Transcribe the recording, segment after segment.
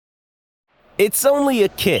It's only a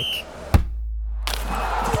kick,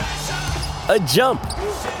 a jump,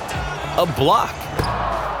 a block.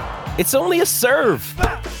 It's only a serve.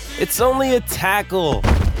 It's only a tackle,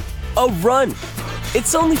 a run.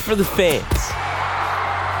 It's only for the fans.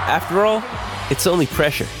 After all, it's only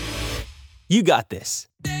pressure. You got this.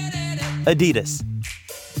 Adidas.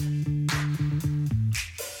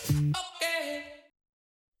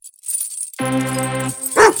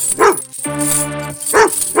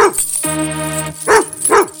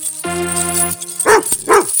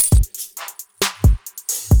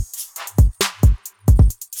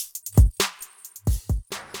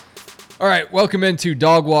 All right, welcome into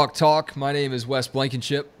Dog Walk Talk. My name is Wes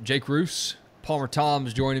Blankenship. Jake Roos, Palmer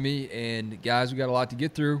Tom's joining me, and guys, we got a lot to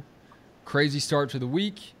get through. Crazy start to the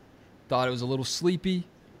week. Thought it was a little sleepy.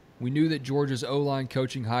 We knew that Georgia's O-line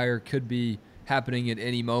coaching hire could be happening at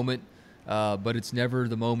any moment, but it's never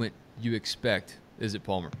the moment you expect, is it,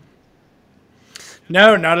 Palmer?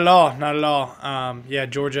 No, not at all. Not at all.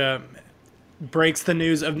 Georgia breaks the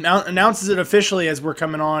news, announces it officially as we're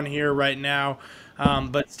coming on here right now.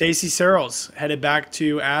 But Stacy Searles headed back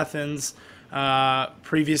to Athens.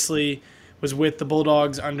 Previously was with the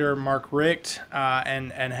Bulldogs under Mark Richt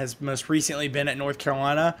and has most recently been at North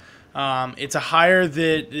Carolina. It's a hire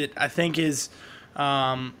that I think is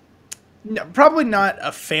probably not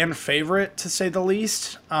a fan favorite, to say the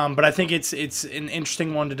least, but I think it's an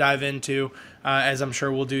interesting one to dive into, as I'm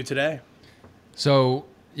sure we'll do today. So,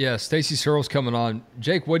 yeah, Stacy Searles coming on.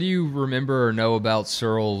 Jake, what do you remember or know about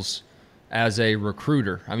Searles as a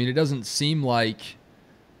recruiter? I mean, it doesn't seem like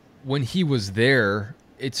when he was there,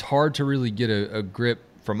 it's hard to really get a grip,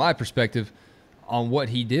 from my perspective, on what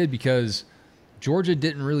he did, because Georgia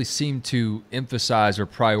didn't really seem to emphasize or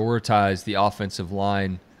prioritize the offensive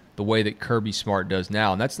line the way that Kirby Smart does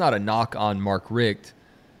now. And that's not a knock on Mark Richt.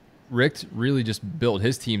 Richt really just built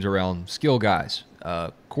his teams around skill guys,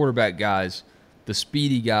 quarterback guys, the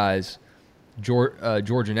speedy guys.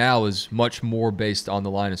 Georgia now is much more based on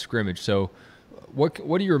the line of scrimmage. So what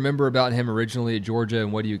do you remember about him originally at Georgia,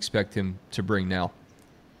 and what do you expect him to bring now?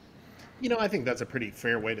 You know, I think that's a pretty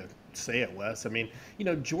fair way to say it, Wes. I mean, you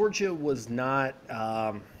know, Georgia was not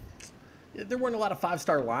there weren't a lot of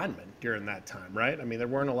five-star linemen during that time, right? I mean, there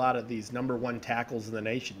weren't a lot of these number one tackles in the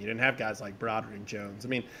nation. You didn't have guys like Broderick Jones. I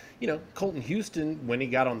mean, you know, Colton Houston, when he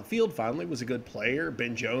got on the field finally, was a good player.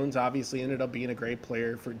 Ben Jones obviously ended up being a great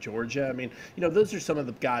player for Georgia. I mean, you know, those are some of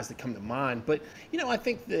the guys that come to mind. But, you know, I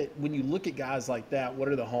think that when you look at guys like that, what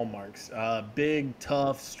are the hallmarks? Big,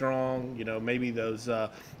 tough, strong, you know, maybe those,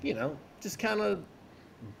 you know, just kind of,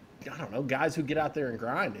 I don't know, guys who get out there and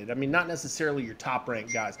grind it. I mean, not necessarily your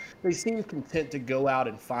top-ranked guys. They seem content to go out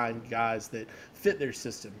and find guys that fit their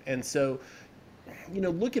system. And so, you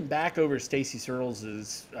know, looking back over Stacy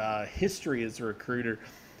Searles' history as a recruiter,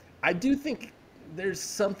 I do think there's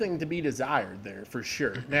something to be desired there for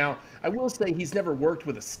sure. Now, I will say he's never worked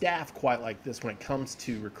with a staff quite like this when it comes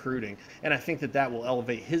to recruiting, and I think that will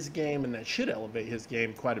elevate his game, and that should elevate his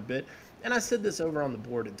game quite a bit. And I said this over on the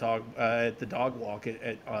board at the Dog Walk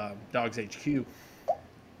at Dawgs HQ. You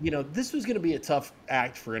know, this was going to be a tough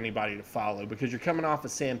act for anybody to follow, because you're coming off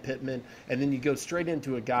of Sam Pittman, and then you go straight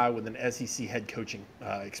into a guy with an SEC head coaching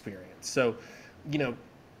experience. So, you know,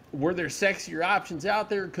 were there sexier options out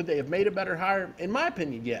there? Could they have made a better hire? In my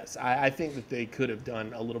opinion, yes. I think that they could have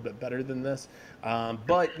done a little bit better than this.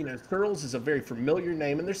 But, you know, Searles is a very familiar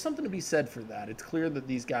name, and there's something to be said for that. It's clear that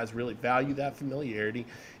these guys really value that familiarity.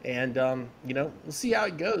 And, you know, we'll see how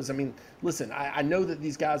it goes. I mean, listen, I know that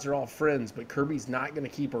these guys are all friends, but Kirby's not going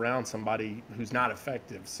to keep around somebody who's not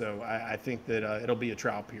effective. So I think that it'll be a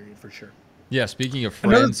trial period for sure. Yeah, speaking of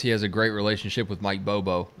friends, he has a great relationship with Mike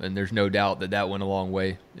Bobo, and there's no doubt that went a long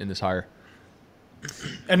way in this hire.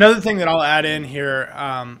 Another thing that I'll add in here,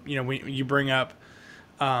 you know, you bring up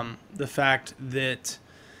the fact that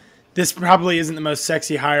this probably isn't the most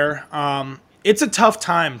sexy hire. It's a tough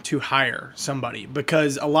time to hire somebody,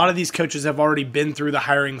 because a lot of these coaches have already been through the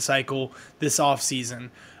hiring cycle this offseason.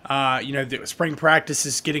 You know, the spring practice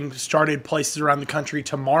is getting started places around the country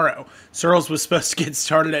tomorrow. Searles was supposed to get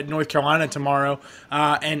started at North Carolina tomorrow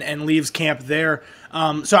and leaves camp there.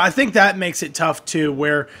 So I think that makes it tough too,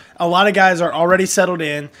 where a lot of guys are already settled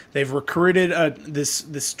in. They've recruited this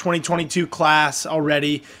 2022 class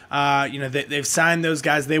already. You know, they've signed those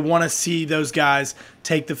guys. They want to see those guys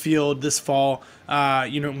take the field this fall.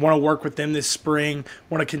 You know, want to work with them this spring,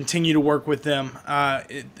 want to continue to work with them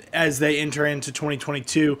as they enter into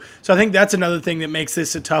 2022. So I think that's another thing that makes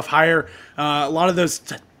this a tough hire. A lot of those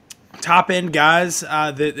top-end guys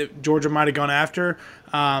that Georgia might have gone after,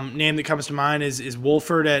 name that comes to mind is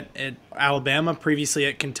Wolford at Alabama, previously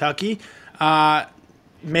at Kentucky.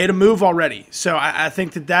 made a move already. So I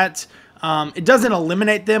think that it doesn't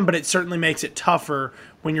eliminate them, but it certainly makes it tougher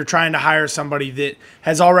when you're trying to hire somebody that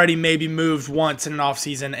has already maybe moved once in an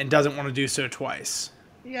offseason and doesn't want to do so twice.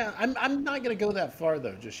 Yeah, I'm not going to go that far,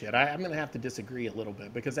 though, just yet. I'm going to have to disagree a little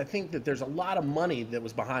bit because I think that there's a lot of money that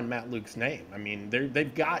was behind Matt Luke's name. I mean,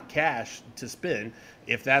 they've got cash to spend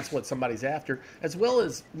if that's what somebody's after, as well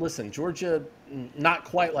as, listen, Georgia, not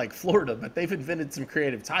quite like Florida, but they've invented some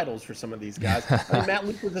creative titles for some of these guys. I mean, Matt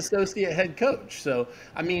Luke was associate head coach. So,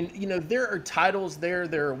 I mean, there are titles there.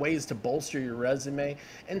 There are ways to bolster your resume.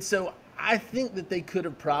 And so I think that they could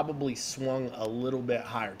have probably swung a little bit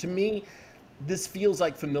higher. To me, this feels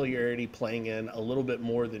like familiarity playing in a little bit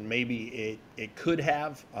more than maybe it could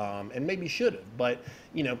have and maybe should have. But,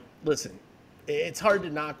 listen, it's hard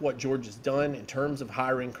to knock what George has done in terms of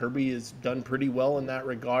hiring. Kirby has done pretty well in that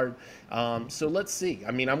regard. So let's see.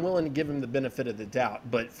 I mean, I'm willing to give him the benefit of the doubt.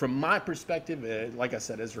 But from my perspective, like I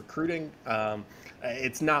said, as recruiting,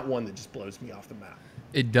 it's not one that just blows me off the map.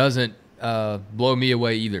 It doesn't blow me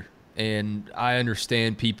away either. And I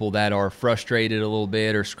understand people that are frustrated a little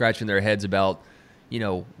bit or scratching their heads about,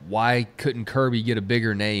 why couldn't Kirby get a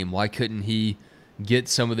bigger name? Why couldn't he get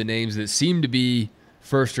some of the names that seem to be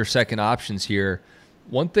first or second options here?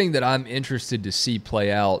 One thing that I'm interested to see play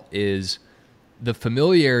out is the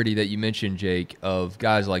familiarity that you mentioned, Jake, of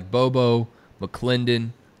guys like Bobo,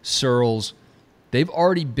 McClendon, Searles. They've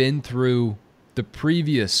already been through the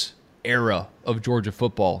previous era of Georgia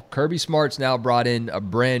football. Kirby Smart's now brought in a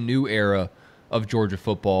brand new era of Georgia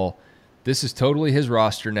football. This is totally his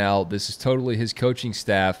roster now. This is totally his coaching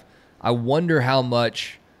staff. I wonder how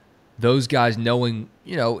much those guys knowing,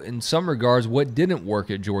 in some regards, what didn't work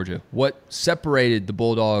at Georgia, what separated the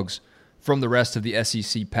Bulldogs from the rest of the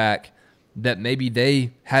SEC pack that maybe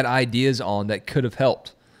they had ideas on that could have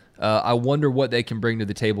helped. I wonder what they can bring to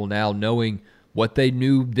the table now, knowing what they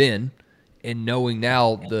knew then and knowing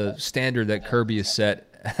now the standard that Kirby has set,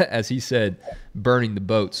 as he said, burning the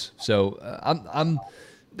boats. So I'm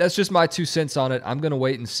that's just my 2 cents on it. I'm going to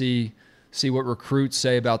wait and see what recruits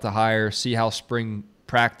say about the hire, see how spring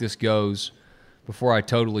practice goes before I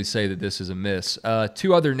totally say that this is a miss.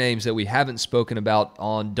 2 other names that we haven't spoken about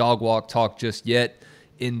on Dog Walk Talk just yet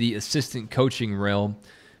in the assistant coaching realm.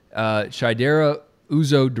 Shidera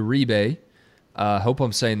Uzo-Diribe, hope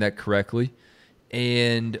I'm saying that correctly,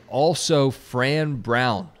 and also Fran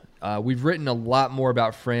Brown. We've written a lot more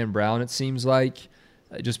about Fran Brown, it seems like,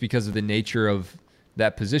 just because of the nature of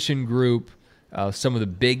that position group, some of the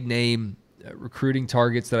big name recruiting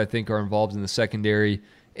targets that I think are involved in the secondary,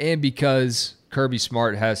 and because Kirby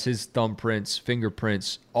Smart has his thumbprints,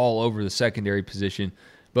 fingerprints all over the secondary position.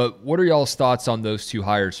 But what are y'all's thoughts on those 2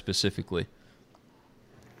 hires specifically?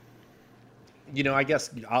 I guess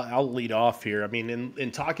I'll lead off here. I mean,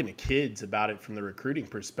 in talking to kids about it from the recruiting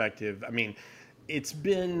perspective, I mean, it's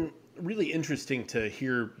been really interesting to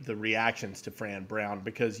hear the reactions to Fran Brown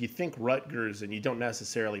because you think Rutgers and you don't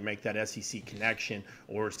necessarily make that SEC connection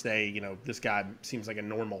or say, this guy seems like a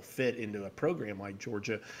normal fit into a program like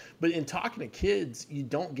Georgia. But in talking to kids, you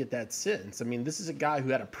don't get that sense. I mean, this is a guy who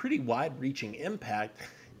had a pretty wide-reaching impact,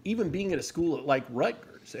 even being at a school like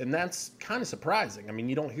Rutgers. And that's kind of surprising. I mean,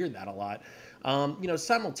 you don't hear that a lot.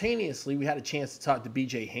 Simultaneously, we had a chance to talk to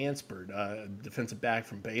B.J. Hansford, defensive back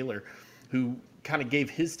from Baylor, who kind of gave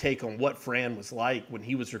his take on what Fran was like when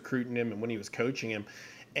he was recruiting him and when he was coaching him.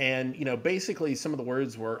 And, basically some of the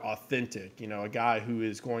words were authentic, a guy who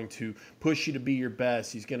is going to push you to be your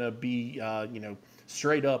best. He's going to be,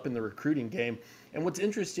 straight up in the recruiting game. And what's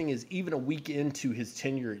interesting is even a week into his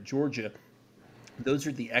tenure at Georgia, those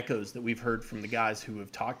are the echoes that we've heard from the guys who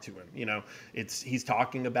have talked to him. He's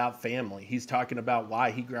talking about family. He's talking about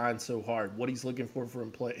why he grinds so hard, what he's looking for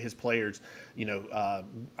from his players.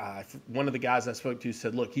 One of the guys I spoke to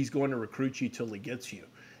said, look, he's going to recruit you till he gets you.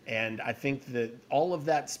 And I think that all of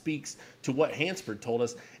that speaks to what Hansford told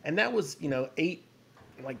us. And that was,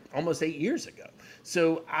 almost 8 years ago.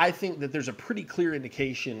 So I think that there's a pretty clear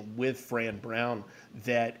indication with Fran Brown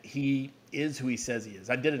that he is who he says he is.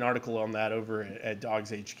 I did an article on that over at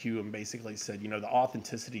Dawgs HQ and basically said, the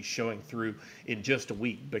authenticity showing through in just a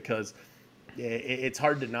week because it's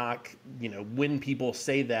hard to knock, when people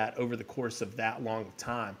say that over the course of that long of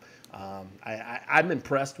time. I'm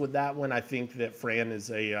impressed with that one. I think that Fran is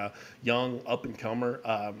a young up-and-comer,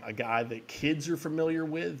 a guy that kids are familiar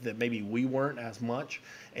with that maybe we weren't as much,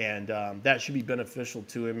 and that should be beneficial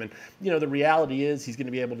to him. And, the reality is he's going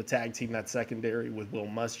to be able to tag team that secondary with Will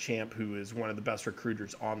Muschamp, who is one of the best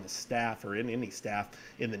recruiters on the staff or in any staff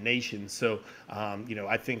in the nation. So,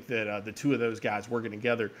 I think that the 2 of those guys working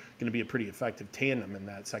together going to be a pretty effective tandem in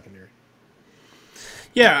that secondary.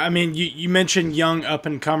 Yeah, I mean, you mentioned young up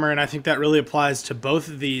and comer, and I think that really applies to both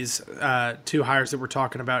of these two hires that we're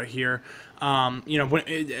talking about here.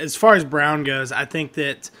 As far as Brown goes, I think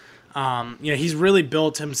that he's really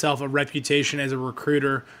built himself a reputation as a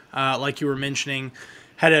recruiter, like you were mentioning.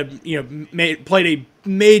 Played a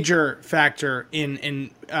major factor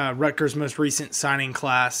in Rutgers' most recent signing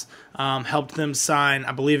class. Helped them sign,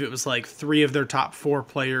 I believe it was like 3 of their top 4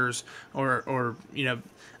 players,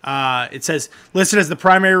 it says listed as the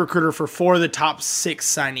primary recruiter for 4 of the top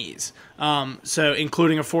 6 signees. So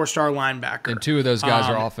including a 4-star linebacker. And 2 of those guys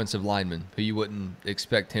are offensive linemen, who you wouldn't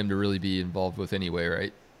expect him to really be involved with anyway,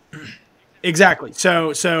 right? Exactly.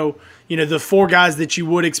 So the 4 guys that you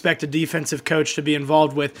would expect a defensive coach to be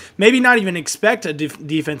involved with, maybe not even expect a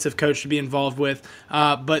defensive coach to be involved with,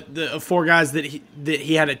 but the 4 guys that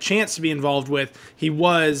he had a chance to be involved with, he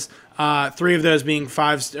was 3 of those being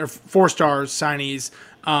 4-star signees.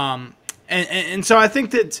 And so I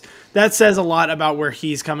think that says a lot about where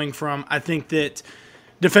he's coming from. I think that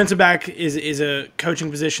defensive back is a coaching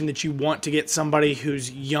position that you want to get somebody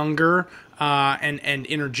who's younger and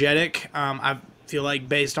energetic. I feel like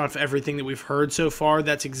based off everything that we've heard so far,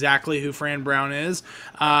 that's exactly who Fran Brown is.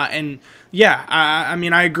 I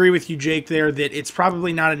mean, I agree with you, Jake, there that it's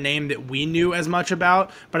probably not a name that we knew as much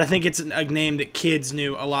about, but I think it's a name that kids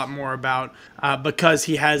knew a lot more about because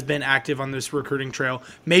he has been active on this recruiting trail.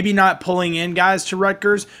 Maybe not pulling in guys to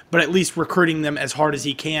Rutgers, but at least recruiting them as hard as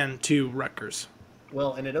he can to Rutgers.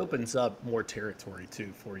 Well, and it opens up more territory,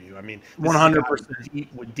 too, for you. I mean,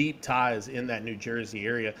 100% with deep ties in that New Jersey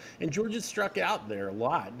area. And Georgia's struck out there a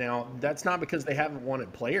lot. Now, that's not because they haven't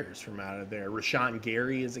wanted players from out of there. Rashawn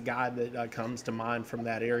Gary is a guy that comes to mind from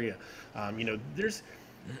that area. There's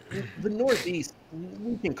the Northeast,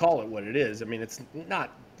 we can call it what it is. I mean, it's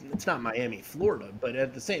not Miami, Florida, but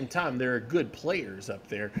at the same time, there are good players up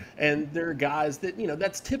there. And there are guys that,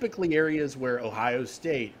 that's typically areas where Ohio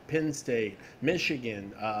State, Penn State,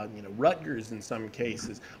 Michigan, Rutgers in some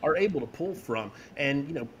cases are able to pull from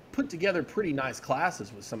and, put together pretty nice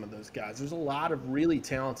classes with some of those guys. There's a lot of really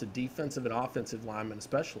talented defensive and offensive linemen,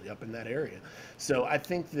 especially up in that area. So I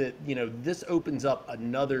think that, this opens up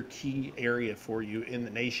another key area for you in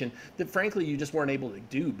the nation that, frankly, you just weren't able to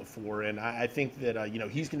do before. And I think that,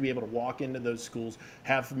 he's going to be able to walk into those schools,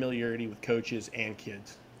 have familiarity with coaches and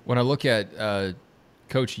kids. When I look at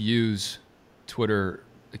Coach U's Twitter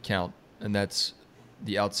account, and that's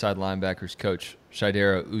the outside linebackers coach,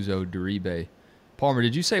 Shidera Uzo-Diribe. Palmer,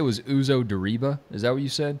 did you say it was Uzo-Diribe? Is that what you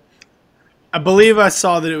said? I believe I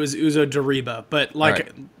saw that it was Uzo-Diribe, but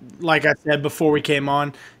like I said before we came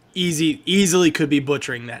on, easily could be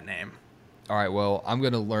butchering that name. All right, well, I'm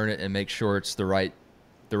going to learn it and make sure it's the right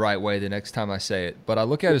way the next time I say it. But I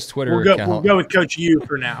look at his Twitter account. We'll go with Coach U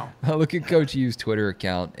for now. I look at Coach U's Twitter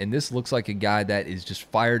account, and this looks like a guy that is just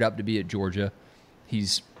fired up to be at Georgia.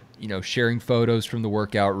 He's, sharing photos from the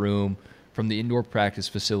workout room, from the indoor practice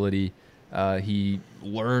facility. He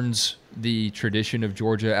learns the tradition of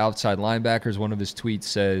Georgia outside linebackers. One of his tweets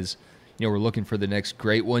says, we're looking for the next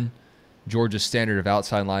great one. Georgia's standard of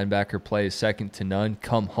outside linebacker play is second to none.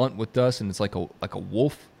 Come hunt with us, and it's like a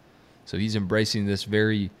wolf. So he's embracing this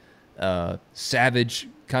very savage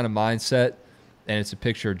kind of mindset, and it's a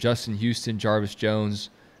picture of Justin Houston, Jarvis Jones,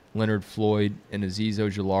 Leonard Floyd, and Azeez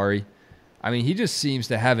Ojulari. I mean, he just seems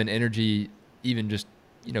to have an energy, even just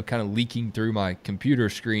kind of leaking through my computer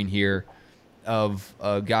screen here, of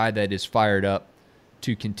a guy that is fired up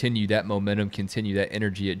to continue that momentum, continue that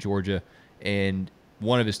energy at Georgia. And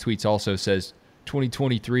one of his tweets also says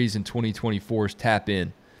 2023s and 2024s tap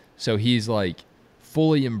in. So he's like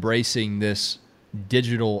fully embracing this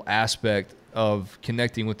digital aspect of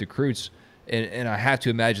connecting with the recruits. And I have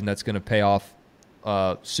to imagine that's going to pay off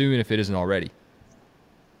soon if it isn't already.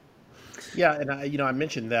 Yeah, and I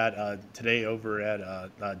mentioned that today over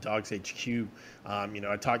at Dawgs HQ.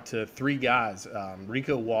 I talked to 3 guys: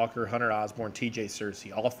 Rico Walker, Hunter Osborne, TJ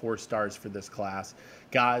Searcy, all 4 stars for this class.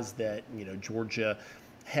 Guys that Georgia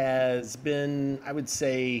has been, I would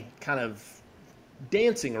say, kind of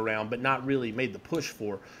dancing around, but not really made the push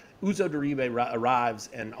for. Uzo-Diribe arrives,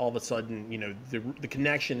 and all of a sudden, the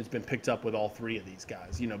connection has been picked up with all 3 of these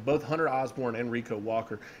guys. Both Hunter Osborne and Rico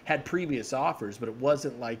Walker had previous offers, but it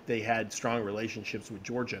wasn't like they had strong relationships with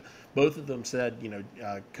Georgia. Both of them said,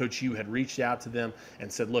 Coach U had reached out to them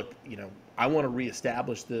and said, look, I want to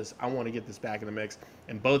reestablish this. I want to get this back in the mix.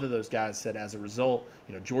 And both of those guys said, as a result,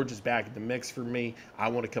 Georgia's back in the mix for me. I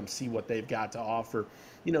want to come see what they've got to offer.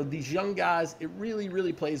 These young guys, it really,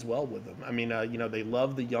 really plays well with them. I mean, they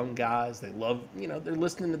love the young guys. They love, they're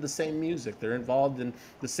listening to the same music. They're involved in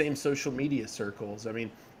the same social media circles. I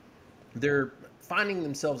mean, they're finding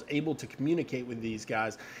themselves able to communicate with these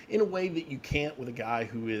guys in a way that you can't with a guy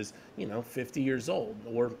who is, 50 years old,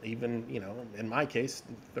 or even, in my case,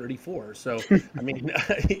 34. So, I mean,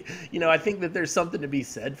 I think that there's something to be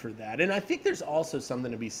said for that. And I think there's also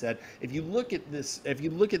something to be said if you look at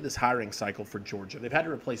this hiring cycle for Georgia. They've had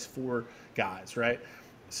to replace 4 guys, right?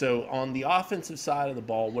 So on the offensive side of the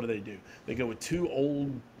ball, what do? They go with 2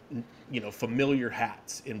 old, familiar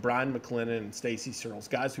hats in Brian McClendon and Stacy Searles,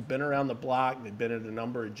 guys who've been around the block. They've been at a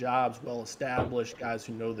number of jobs, well-established, guys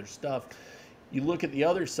who know their stuff. You look at the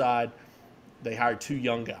other side, they hired 2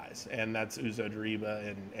 young guys, and that's Uzo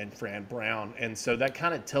Deriba and Fran Brown. And so that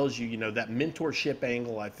kind of tells you, that mentorship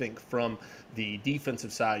angle, I think, from the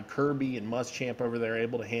defensive side. Kirby and Muschamp over there are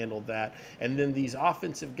able to handle that. And then these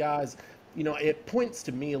offensive guys, it points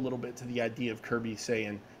to me a little bit to the idea of Kirby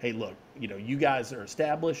saying, hey, look, you guys are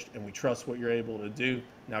established and we trust what you're able to do.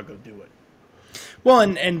 Now go do it. Well,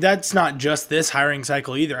 and that's not just this hiring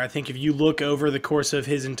cycle either. I think if you look over the course of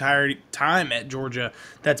his entire time at Georgia,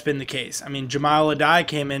 that's been the case. I mean, Jamal Adai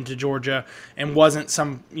came into Georgia and wasn't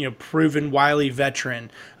some proven wily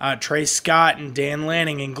veteran. Trey Scott and Dan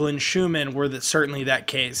Lanning and Glenn Schumann were certainly that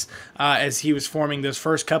case as he was forming those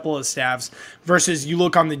first couple of staffs. Versus you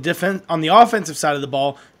look on the offensive side of the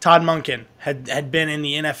ball, Todd Monken had been in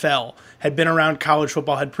the NFL, had been around college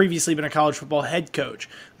football, had previously been a college football head coach.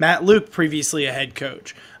 Matt Luke, previously a head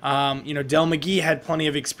coach. Del McGee had plenty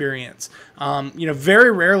of experience.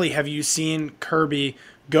 Very rarely have you seen Kirby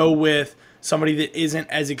go with somebody that isn't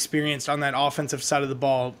as experienced on that offensive side of the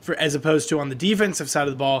ball as opposed to on the defensive side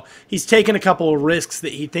of the ball. He's taken a couple of risks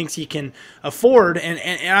that he thinks he can afford, and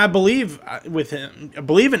I believe with him. I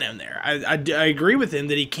believe in him there. I agree with him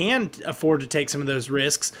that he can afford to take some of those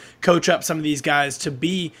risks, coach up some of these guys to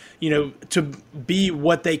be, to be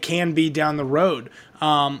what they can be down the road.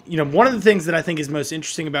 One of the things that I think is most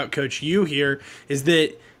interesting about Coach U here is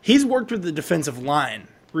that he's worked with the defensive line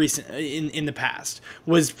in the past,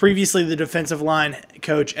 was previously the defensive line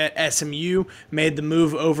coach at SMU, made the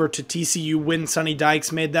move over to TCU when Sonny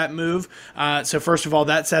Dykes made that move. So first of all,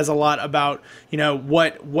 that says a lot about,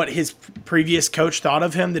 what his previous coach thought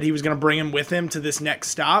of him, that he was going to bring him with him to this next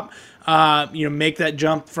stop, make that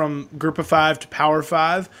jump from Group of 5 to Power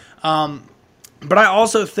 5. But I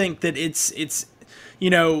also think that it's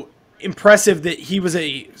impressive that he was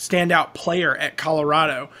a standout player at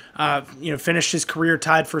Colorado. Finished his career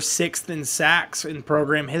tied for 6th in sacks in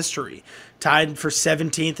program history, tied for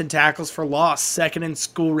 17th in tackles for loss, 2nd in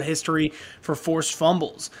school history for forced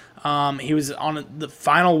fumbles. He was on the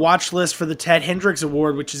final watch list for the Ted Hendricks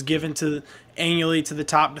Award, which is given annually to the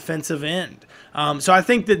top defensive end. So I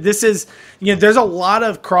think that this is, there's a lot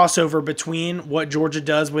of crossover between what Georgia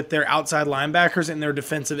does with their outside linebackers and their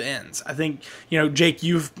defensive ends. I think, Jake,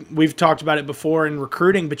 we've talked about it before in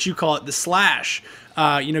recruiting, but you call it the slash.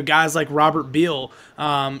 Guys like Robert Beal,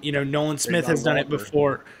 Nolan Smith has done it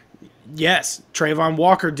before. Yes, Trayvon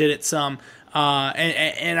Walker did it some.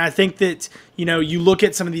 And I think that, you look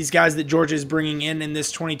at some of these guys that Georgia is bringing in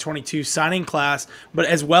this 2022 signing class, but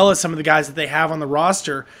as well as some of the guys that they have on the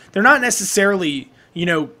roster, they're not necessarily,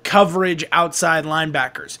 coverage outside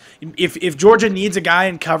linebackers. If Georgia needs a guy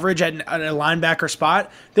in coverage at a linebacker spot,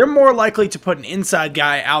 they're more likely to put an inside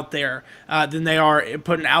guy out there than they are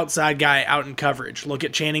put an outside guy out in coverage. Look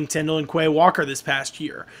at Channing Tindall and Quay Walker this past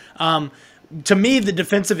year. To me, the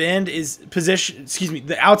defensive end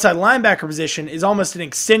the outside linebacker position is almost an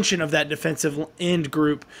extension of that defensive end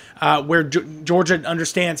group where Georgia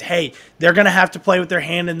understands, hey, they're going to have to play with their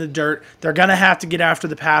hand in the dirt. They're going to have to get after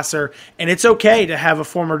the passer, and it's okay to have a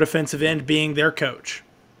former defensive end being their coach.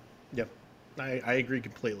 Yep, I agree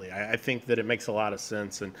completely. I think that it makes a lot of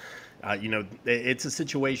sense, and it's a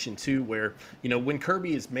situation too where when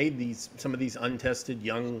Kirby has made some of these untested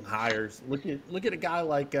young hires, look at a guy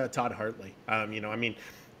like Todd Hartley.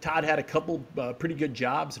 Todd had a couple pretty good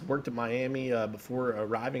jobs, had worked at Miami before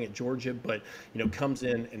arriving at Georgia, but comes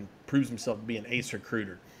in and proves himself to be an ace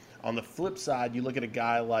recruiter. On the flip side, you look at a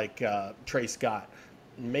guy like Trey Scott.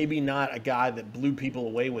 Maybe not a guy that blew people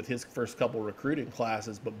away with his first couple recruiting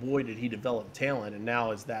classes, but boy, did he develop talent, and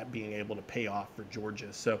now is that being able to pay off for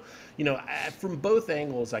Georgia. So, from both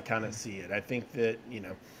angles, I kind of see it. I think that,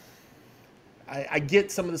 I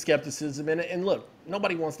get some of the skepticism in it. And look,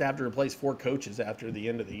 nobody wants to have to replace 4 coaches after the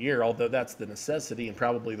end of the year, although that's the necessity and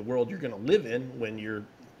probably the world you're going to live in when you're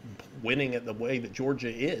winning at the way that Georgia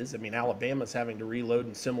is. Alabama's having to reload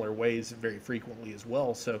in similar ways very frequently as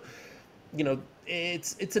well. So,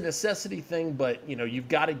 it's a necessity thing, but, you've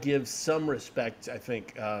got to give some respect, I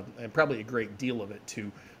think, and probably a great deal of it to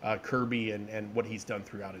Kirby and what he's done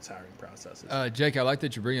throughout his hiring processes. Jake, I like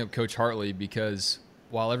that you bring up Coach Hartley because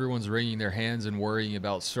while everyone's wringing their hands and worrying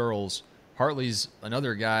about Searles, Hartley's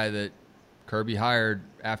another guy that Kirby hired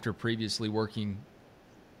after previously working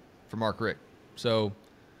for Mark Richt. So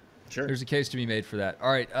Sure. there's a case to be made for that.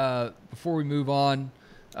 All right, before we move on,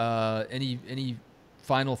 any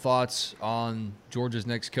final thoughts on Georgia's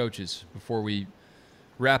next coaches before we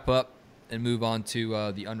wrap up and move on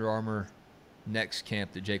to the Under Armour next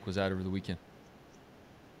camp that Jake was at over the weekend?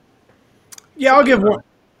 Yeah, I'll give one.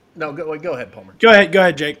 No, go ahead, Palmer. Go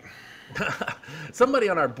ahead, Jake. Somebody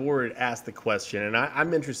on our board asked the question, and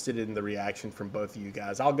I'm interested in the reaction from both of you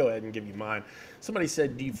guys. I'll go ahead and give you mine. Somebody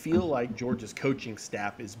said, do you feel like Georgia's coaching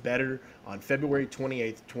staff is better on February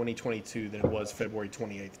 28th, 2022 than it was February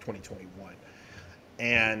 28th, 2021?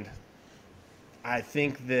 And I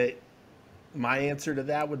think that my answer to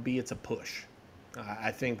that would be it's a push.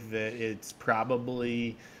 I think that it's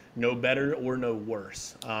probably no better or no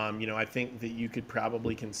worse. I think that you could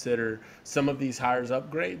probably consider some of these hires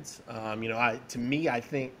upgrades.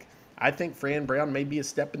 I think Fran Brown may be a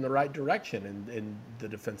step in the right direction in the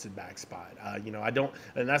defensive back spot.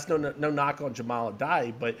 And that's no knock on Jamal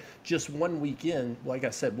Adai, but just one weekend, like I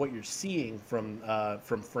said, what you're seeing from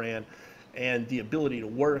Fran and the ability to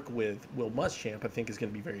work with Will Muschamp, I think is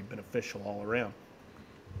going to be very beneficial all around.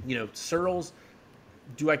 Searles,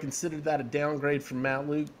 do I consider that a downgrade from Matt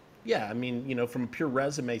Luke? Yeah, I mean, from a pure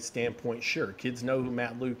resume standpoint, sure. Kids know who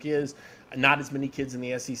Matt Luke is. Not as many kids in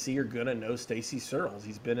the SEC are going to know Stacy Searles.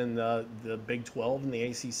 He's been in the Big 12 and the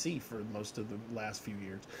ACC for most of the last few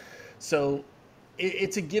years. So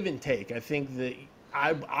it's a give and take. I think that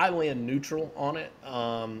I land neutral on it.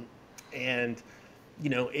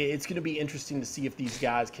 It's going to be interesting to see if these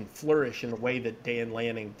guys can flourish in the way that Dan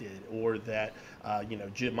Lanning did, or that,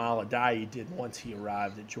 Jamal Adai did once he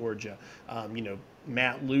arrived at Georgia.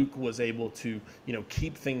 Matt Luke was able to,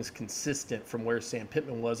 keep things consistent from where Sam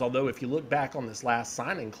Pittman was. Although if you look back on this last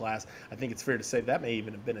signing class, I think it's fair to say that may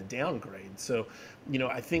even have been a downgrade. So,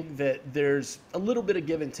 I think that there's a little bit of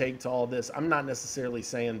give and take to all this. I'm not necessarily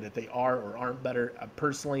saying that they are or aren't better.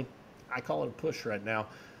 Personally, I call it a push right now.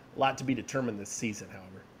 A lot to be determined this season,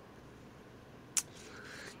 however.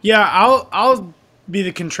 Yeah, I'll be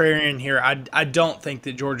the contrarian here. I don't think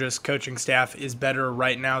that Georgia's coaching staff is better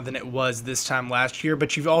right now than it was this time last year.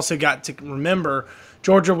 But you've also got to remember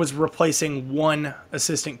Georgia was replacing one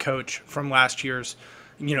assistant coach from last year's,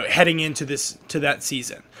 heading into that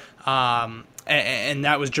season. And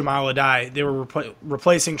that was Jamal Adai. They were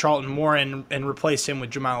replacing Charlton Moore and replaced him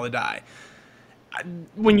with Jamal Adai.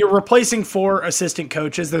 When you're replacing 4 assistant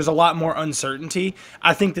coaches, there's a lot more uncertainty.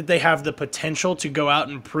 I think that they have the potential to go out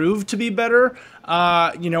and prove to be better,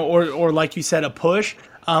 or like you said, a push.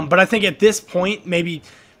 But I think at this point, maybe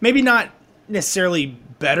not necessarily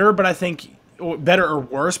better, but I think better or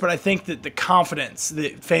worse. But I think that the confidence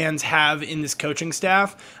that fans have in this coaching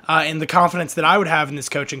staff and the confidence that I would have in this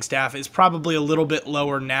coaching staff is probably a little bit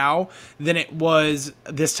lower now than it was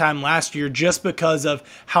this time last year, just because of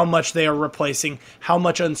how much they are replacing, how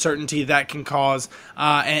much uncertainty that can cause,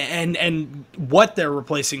 and what they're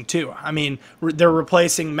replacing too. I mean, they're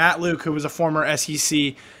replacing Matt Luke, who was a former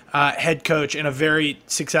SEC head coach and a very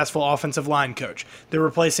successful offensive line coach. They're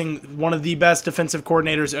replacing one of the best defensive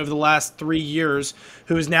coordinators over the last 3 years,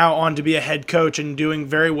 who is now on to be a head coach and doing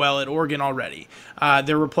very well at Oregon already.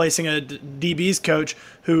 They're replacing a DB's coach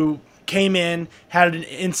who came in, had an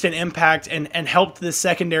instant impact, and helped the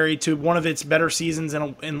secondary to one of its better seasons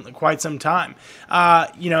in quite some time.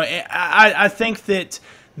 I think that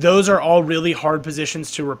those are all really hard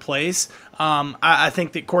positions to replace. I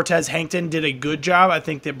think that Cortez Hankton did a good job. I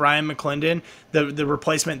think that Brian McClendon, the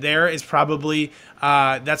replacement there, is probably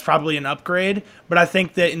that's probably an upgrade. But I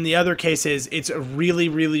think that in the other cases, it's really,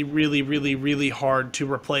 really, really, really, really hard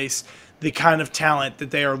to replace the kind of talent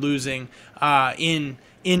that they are losing in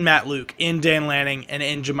Matt Luke, in Dan Lanning, and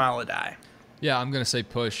in Jamal Adai. Yeah, I'm going to say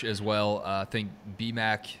push as well. I think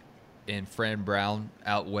BMAC and Fran Brown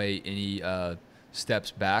outweigh any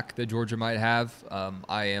steps back that Georgia might have.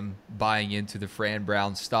 I am buying into the Fran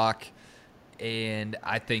Brown stock, and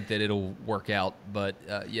I think that it'll work out. But,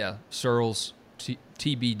 Searles,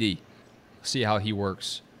 TBD. See how he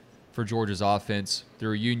works for Georgia's offense. The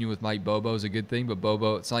reunion with Mike Bobo is a good thing, but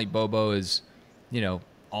it's not like Bobo is,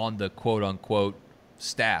 on the quote-unquote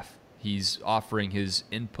staff. He's offering his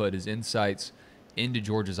input, his insights into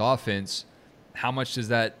Georgia's offense. How much does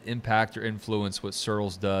that impact or influence what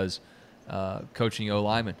Searles does coaching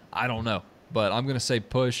O-lineman? I don't know, but I'm going to say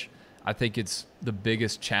push. I think it's the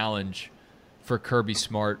biggest challenge for Kirby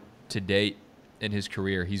Smart to date in his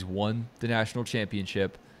career. He's won the national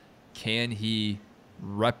championship. Can he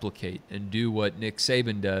replicate and do what Nick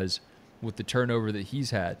Saban does with the turnover that he's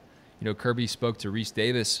had? Kirby spoke to Reese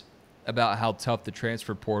Davis about how tough the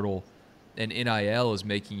transfer portal and NIL is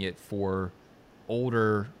making it for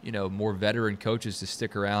older, more veteran coaches to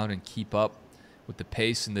stick around and keep up with the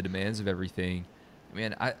pace and the demands of everything.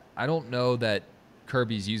 Man, I don't know that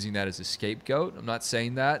Kirby's using that as a scapegoat. I'm not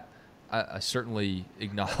saying that. I certainly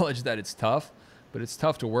acknowledge that it's tough, but it's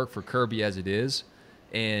tough to work for Kirby as it is.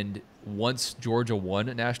 And once Georgia won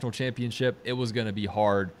a national championship, it was going to be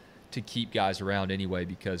hard to keep guys around anyway,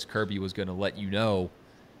 because Kirby was going to let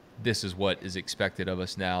this is what is expected of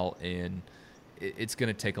us now, and it's going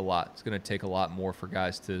to take a lot. It's going to take a lot more for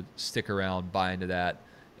guys to stick around, buy into that,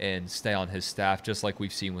 and stay on his staff, just like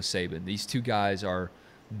we've seen with Saban. These two guys are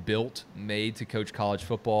made to coach college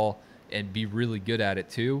football and be really good at it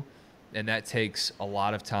too, and that takes a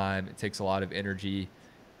lot of time. It takes a lot of energy,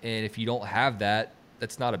 and if you don't have that,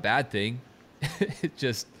 that's not a bad thing.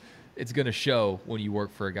 It's going to show when you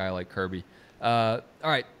work for a guy like Kirby. All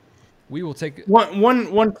right. We will take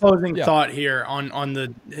one closing thought here on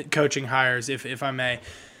the coaching hires, if I may.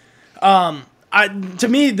 To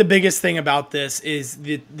me, the biggest thing about this is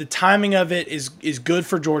the timing of it is good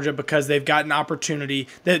for Georgia, because they've got an opportunity.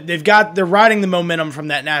 They're riding the momentum from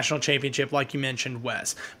that national championship, like you mentioned,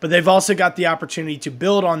 Wes. But they've also got the opportunity to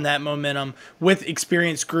build on that momentum with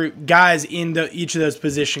experienced group guys in each of those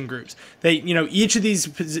position groups. Each of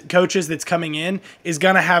these coaches that's coming in is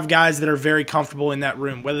going to have guys that are very comfortable in that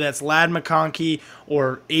room, whether that's Ladd McConkey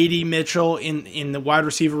or A.D. Mitchell in the wide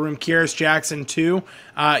receiver room, Kyrus Jackson too.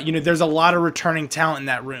 There's a lot of returning talent in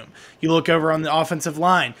that room. You look over on the offensive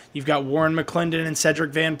line, you've got Warren McClendon and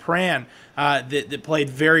Cedric Van Pran that played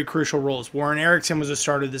very crucial roles. Warren Erickson was a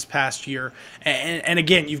starter this past year. And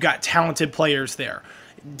again, you've got talented players there.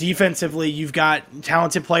 Defensively, you've got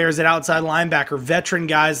talented players at outside linebacker, veteran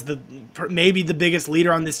guys, maybe the biggest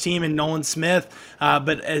leader on this team in Nolan Smith,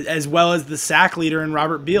 but as well as the sack leader in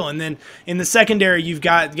Robert Beal. And then in the secondary, you've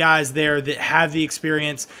got guys there that have the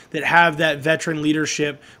experience, that have that veteran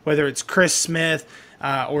leadership, whether it's Chris Smith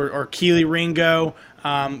or Keely Ringo,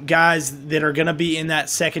 guys that are going to be in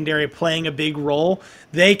that secondary playing a big role.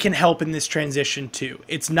 They can help in this transition too.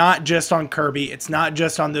 It's not just on Kirby. It's not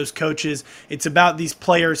just on those coaches. It's about these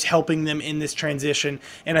players helping them in this transition.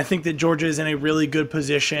 And I think that Georgia is in a really good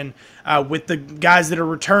position with the guys that are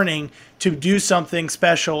returning to do something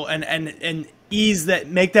special and ease that,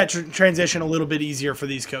 make that transition a little bit easier for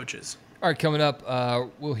these coaches. All right, coming up,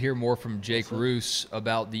 we'll hear more from Jake Roos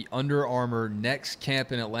about the Under Armour next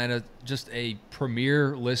camp in Atlanta. Just a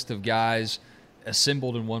premier list of guys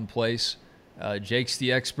assembled in one place. Jake's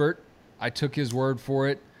the expert. I took his word for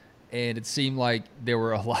it, and it seemed like there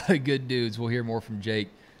were a lot of good dudes. We'll hear more from Jake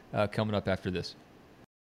coming up after this.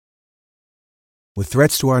 With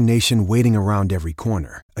threats to our nation waiting around every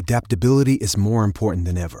corner, adaptability is more important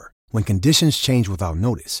than ever. When conditions change without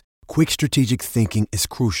notice, quick strategic thinking is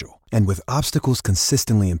crucial. And with obstacles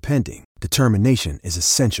consistently impending, determination is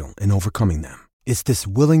essential in overcoming them. It's this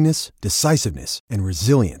willingness, decisiveness, and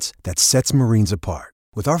resilience that sets Marines apart.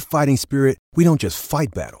 With our fighting spirit, we don't just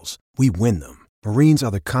fight battles, we win them. Marines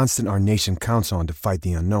are the constant our nation counts on to fight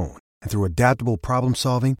the unknown. And through adaptable problem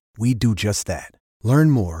solving, we do just that. Learn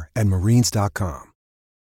more at marines.com.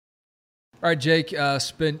 All right, Jake,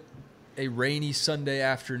 spent a rainy Sunday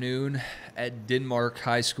afternoon at Denmark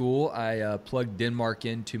High School. I plugged Denmark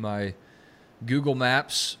into my Google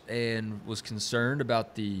Maps and was concerned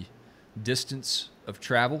about the distance of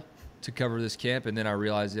travel to cover this camp, and then I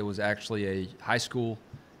realized it was actually a high school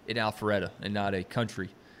in Alpharetta and not a country.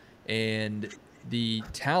 And the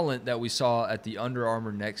talent that we saw at the Under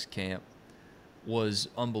Armour Next camp was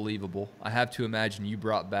unbelievable. I have to imagine you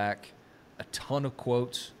brought back a ton of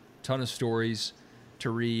quotes, ton of stories to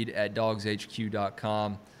read at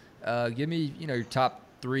dawgshq.com. Give me, your top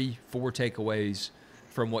 3-4 takeaways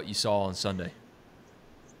from what you saw on Sunday.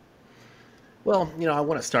 Well, I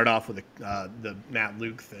want to start off with the Matt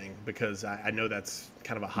Luke thing, because I know that's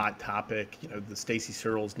kind of a hot topic, the Stacy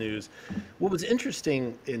Searles news. What was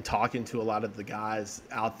interesting in talking to a lot of the guys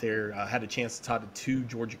out there, had a chance to talk to 2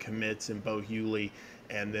 Georgia commits in Bo Hewley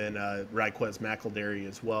and then Raquez McElderry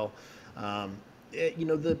as well.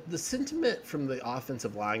 The sentiment from the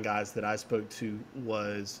offensive line guys that I spoke to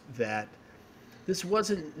was that this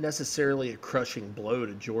wasn't necessarily a crushing blow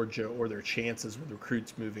to Georgia or their chances with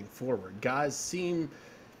recruits moving forward. Guys seem,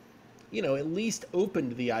 at least open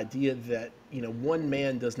to the idea that, one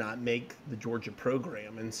man does not make the Georgia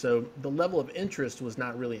program. And so the level of interest was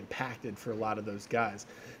not really impacted for a lot of those guys.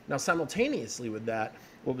 Now, simultaneously with that,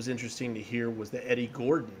 what was interesting to hear was that Eddie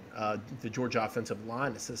Gordon, the Georgia offensive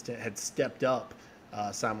line assistant, had stepped up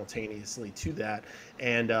simultaneously to that,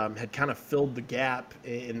 and had kind of filled the gap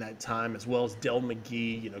in that time, as well as Del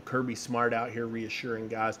McGee, Kirby Smart out here reassuring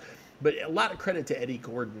guys. But a lot of credit to Eddie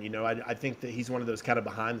Gordon. I think that he's one of those kind of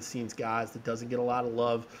behind-the-scenes guys that doesn't get a lot of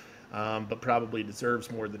love, but probably deserves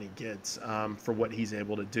more than he gets for what he's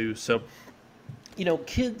able to do. So,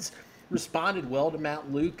 kids responded well to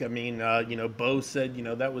Matt Luke. I mean, Bo said,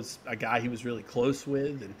 that was a guy he was really close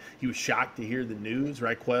with, and he was shocked to hear the news.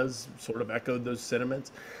 Raquez sort of echoed those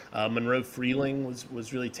sentiments. Monroe Freeling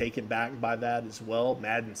was really taken back by that as well.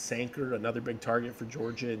 Madden Sanker, another big target for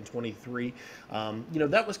Georgia in 23.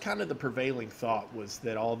 That was kind of the prevailing thought, was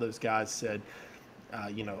that all those guys said,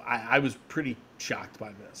 I was pretty shocked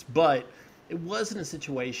by this. But it wasn't a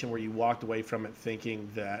situation where you walked away from it thinking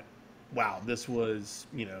that, wow, this was,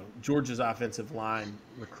 Georgia's offensive line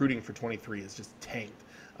recruiting for 23 is just tanked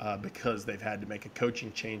because they've had to make a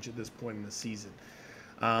coaching change at this point in the season.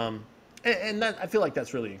 And that, I feel like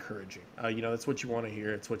that's really encouraging. That's what you want to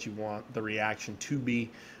hear. It's what you want the reaction to be.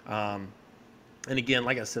 And again,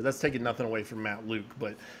 like I said, that's taking nothing away from Matt Luke,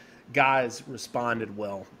 but guys responded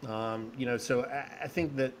well. So I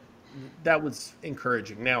think that was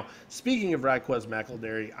encouraging. Now, speaking of Raquez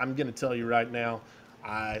McElderry, I'm going to tell you right now,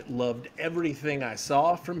 I loved everything I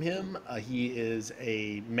saw from him. He is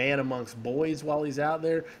a man amongst boys while he's out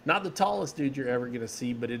there. Not the tallest dude you're ever going to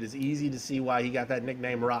see, but it is easy to see why he got that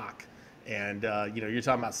nickname Rock. And, you're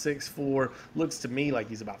talking about 6'4", looks to me like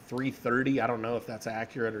he's about 330. I don't know if that's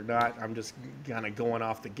accurate or not. I'm just kind of going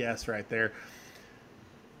off the guess right there.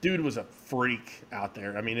 Dude was a freak out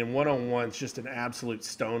there. I mean, in one-on-ones, just an absolute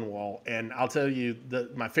stonewall. And I'll tell you,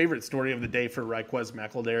 my favorite story of the day for Raquez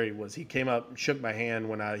McElderry was he came up, shook my hand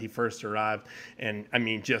when he first arrived, and,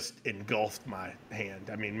 just engulfed my hand.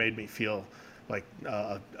 Made me feel like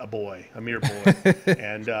a boy, a mere boy.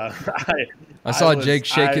 And I saw Jake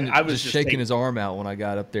shaking his arm out when I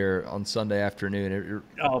got up there on Sunday afternoon.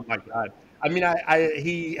 Oh, my God.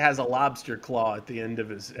 He has a lobster claw at the end of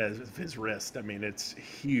his wrist. It's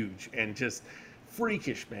huge and just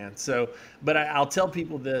freakish, man. So, but I'll tell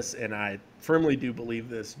people this, and I firmly do believe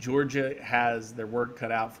this: Georgia has their work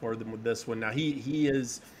cut out for them with this one. Now, he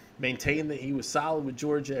is maintained that he was solid with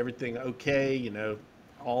Georgia, everything okay,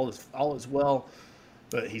 all is well.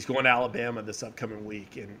 But he's going to Alabama this upcoming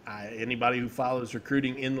week, and anybody who follows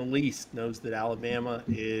recruiting in the least knows that Alabama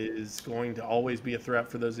is going to always be a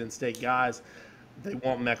threat for those in-state guys. They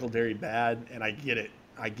want McElderry bad, and I get it.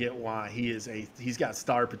 I get why. He's got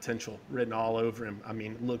star potential written all over him.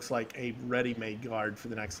 Looks like a ready-made guard for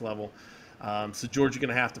the next level. So Georgia's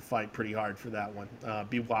going to have to fight pretty hard for that one.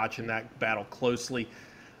 Be watching that battle closely.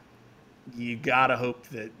 You got to hope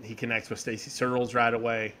that he connects with Stacy Searles right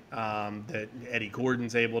away, that Eddie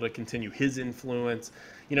Gordon's able to continue his influence.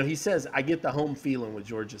 He says, I get the home feeling with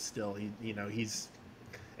Georgia still. He's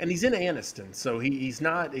in Anniston, so he's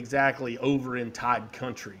not exactly over in Tide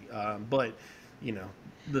country. But,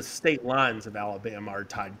 the state lines of Alabama are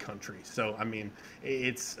Tide country. So,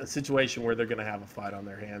 it's a situation where they're going to have a fight on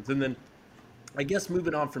their hands. And then I guess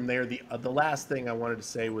moving on from there, the last thing I wanted to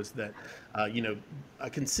say was that, a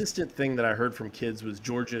consistent thing that I heard from kids was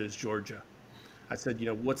Georgia is Georgia. I said,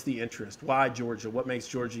 what's the interest? Why Georgia? What makes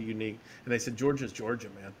Georgia unique? And they said, Georgia's Georgia,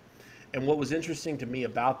 man. And what was interesting to me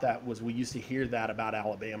about that was we used to hear that about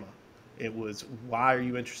Alabama. It was, why are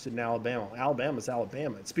you interested in Alabama? Alabama's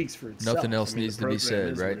Alabama. It speaks for itself. Nothing else needs to be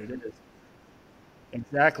said, right?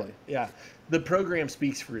 Exactly. Yeah. The program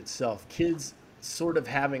speaks for itself. Kids sort of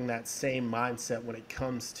having that same mindset when it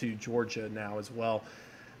comes to Georgia now as well.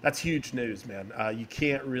 That's huge news, man. You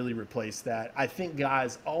can't really replace that. I think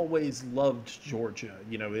guys always loved Georgia.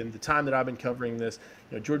 In the time that I've been covering this,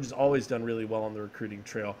 Georgia's always done really well on the recruiting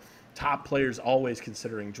trail. Top players always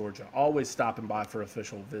considering Georgia, always stopping by for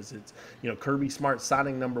official visits. Kirby Smart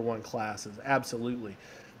signing #1 classes, absolutely.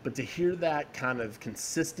 But to hear that kind of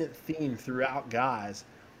consistent theme throughout guys,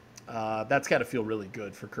 that's got to feel really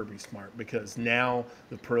good for Kirby Smart, because now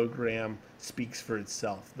the program speaks for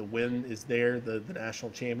itself. The win is there. The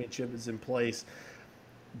national championship is in place.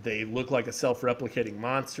 They look like a self-replicating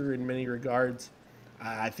monster in many regards.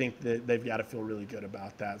 I think that they've got to feel really good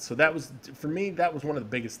about that. So that was, for me, that was one of the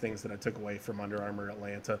biggest things that I took away from Under Armour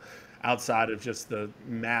Atlanta, outside of just the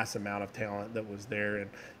mass amount of talent that was there. And,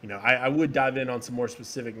 I would dive in on some more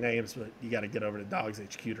specific names, but you got to get over to Dawgs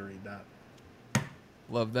HQ to read that.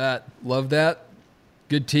 Love that.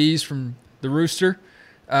 Good tease from the Rooster.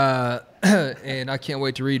 And I can't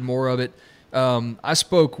wait to read more of it. I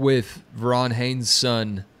spoke with Veron Haynes'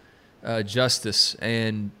 son, Justice,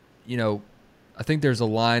 and, I think there's a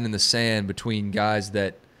line in the sand between guys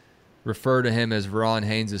that refer to him as Veron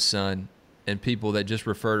Haynes' son and people that just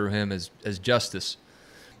refer to him as Justice.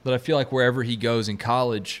 But I feel like wherever he goes in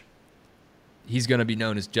college, he's going to be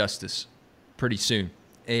known as Justice pretty soon.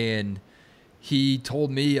 And he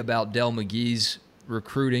told me about Dell McGee's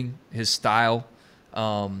recruiting, his style,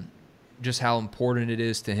 just how important it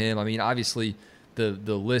is to him. I mean, obviously, the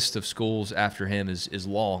list of schools after him is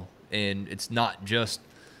long, and it's not just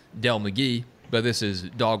Dell McGee, but this is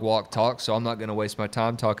Dog Walk Talk, so I'm not going to waste my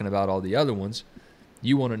time talking about all the other ones.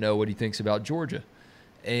 You want to know what he thinks about Georgia.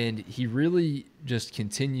 And he really just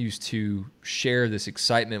continues to share this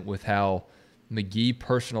excitement with how McGee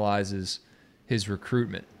personalizes his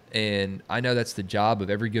recruitment. And I know that's the job of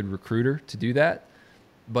every good recruiter to do that,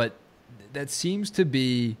 but that seems to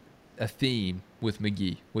be a theme with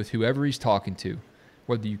McGee, with whoever he's talking to.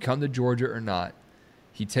 Whether you come to Georgia or not,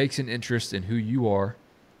 he takes an interest in who you are,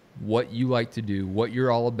 what you like to do, what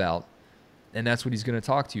you're all about, and that's what he's going to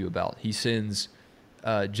talk to you about. He sends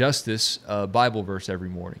Justice a Bible verse every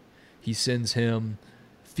morning. He sends him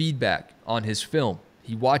feedback on his film.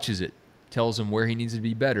 He watches it, tells him where he needs to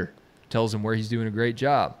be better, tells him where he's doing a great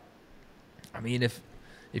job. I mean,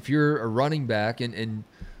 if you're a running back, and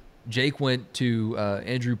Jake went to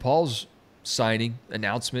Andrew Paul's signing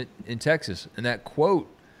announcement in Texas, and that quote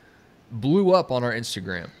blew up on our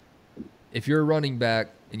Instagram. If you're a running back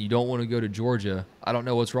and you don't want to go to Georgia, I don't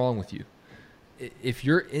know what's wrong with you. If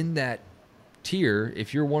you're in that tier,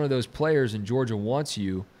 if you're one of those players and Georgia wants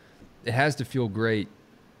you, it has to feel great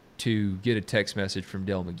to get a text message from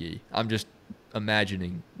Dell McGee. I'm just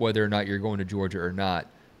imagining whether or not you're going to Georgia or not,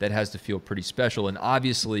 that has to feel pretty special. And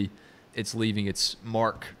obviously it's leaving its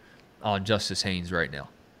mark on Justice Haynes right now.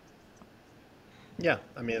 Yeah,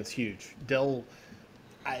 I mean, it's huge. Dell,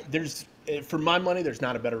 for my money, there's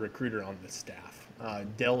not a better recruiter on this staff.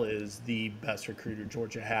 Dell is the best recruiter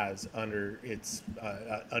Georgia has under its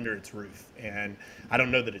roof, and I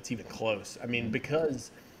don't know that it's even close. I mean,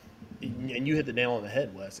 because, and you hit the nail on the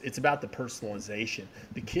head, Wes, it's about the personalization.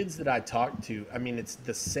 The kids that I talk to, I mean, it's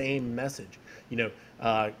the same message. You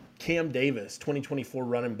know, Cam Davis, 2024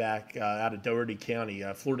 running back out of Dougherty County,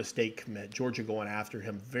 Florida State commit, Georgia going after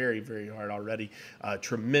him very, very hard already.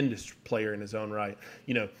 Tremendous player in his own right.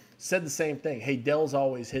 You know, said the same thing. Hey, Dell's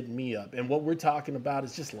always hitting me up. And what we're talking about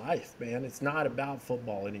is just life, man. It's not about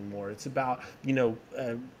football anymore. It's about, you know,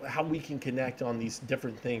 how we can connect on these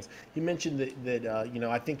different things. He mentioned that you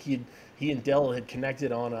know, I think he and Dell had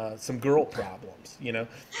connected on some girl problems, you know.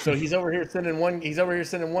 So he's over here sending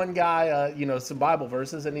one guy, you know, some Bible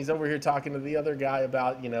verses, and he's over here talking to the other guy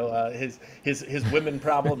about, you know, his women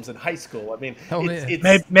problems in high school. I mean,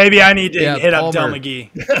 maybe I need to hit Palmer, up Dell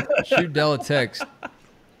McGee. Shoot Dell a text.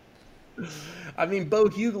 I mean, Bo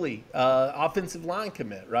Hughley, offensive line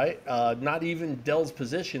commit, right? Not even Dell's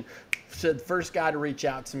position. Said first guy to reach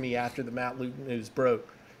out to me after the Matt Luke news broke.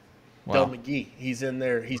 Wow. Dell McGee, he's in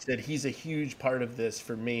there. He said he's a huge part of this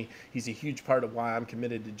for me. He's a huge part of why I'm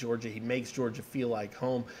committed to Georgia. He makes Georgia feel like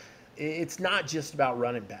home. It's not just about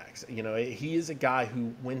running backs. You know, he is a guy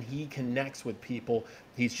who, when he connects with people,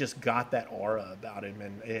 he's just got that aura about him,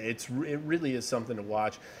 and it really is something to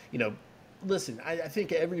watch. You know, listen, I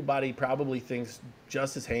think everybody probably thinks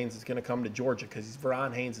Justice Haynes is going to come to Georgia because he's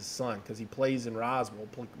Verron Haynes' son, because he plays in Roswell.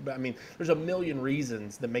 I mean, there's a million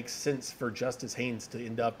reasons that make sense for Justice Haynes to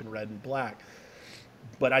end up in red and black.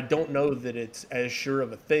 But I don't know that it's as sure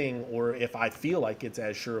of a thing, or if I feel like it's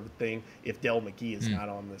as sure of a thing, if Dell McGee is not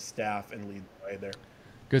on the staff and lead the way there.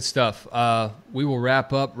 Good stuff. We will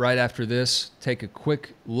wrap up right after this. Take a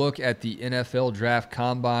quick look at the NFL Draft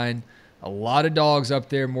Combine. A lot of dogs up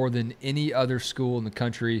there, more than any other school in the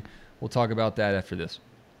country. We'll talk about that after this.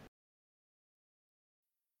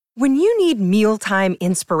 When you need mealtime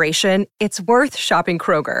inspiration, it's worth shopping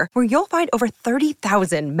Kroger, where you'll find over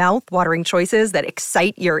 30,000 mouth-watering choices that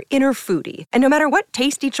excite your inner foodie. And no matter what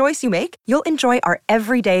tasty choice you make, you'll enjoy our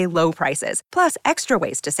everyday low prices, plus extra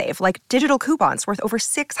ways to save, like digital coupons worth over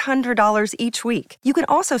 $600 each week. You can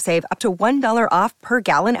also save up to $1 off per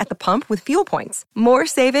gallon at the pump with fuel points. More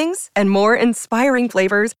savings and more inspiring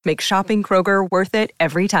flavors make shopping Kroger worth it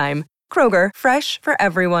every time. Kroger, fresh for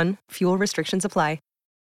everyone. Fuel restrictions apply.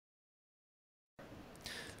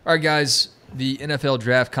 All right, guys, the NFL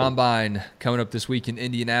Draft Combine coming up this week in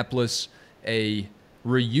Indianapolis, a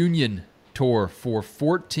reunion tour for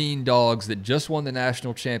 14 dogs that just won the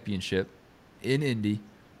national championship in Indy.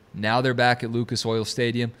 Now they're back at Lucas Oil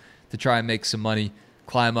Stadium to try and make some money,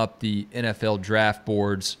 climb up the NFL draft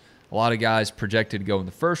boards. A lot of guys projected to go in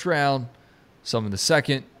the first round, some in the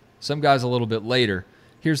second, some guys a little bit later.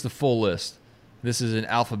 Here's the full list. This is in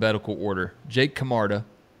alphabetical order. Jake Camarda,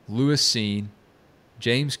 Lewis Seen,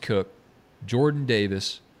 James Cook, Jordan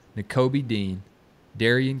Davis, Nakobe Dean,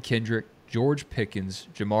 Darian Kendrick, George Pickens,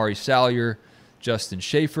 Jamari Salyer, Justin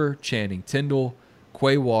Schaefer, Channing Tindall,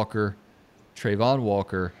 Quay Walker, Trayvon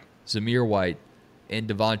Walker, Zamir White, and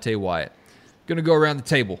Devontae Wyatt. Going to go around the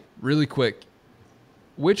table really quick.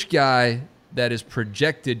 Which guy that is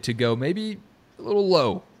projected to go maybe a little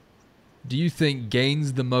low do you think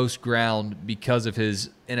gains the most ground because of his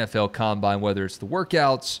NFL combine, whether it's the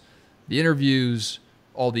workouts, the interviews,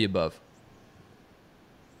 all the above?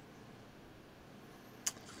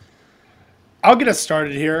 I'll get us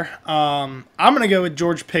started here. I'm going to go with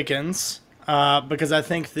George Pickens because I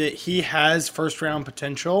think that he has first-round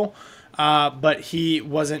potential, but he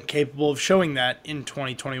wasn't capable of showing that in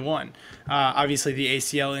 2021. Obviously, the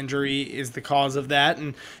ACL injury is the cause of that,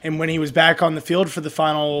 and when he was back on the field for the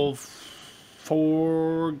final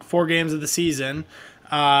four games of the season,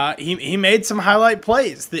 he made some highlight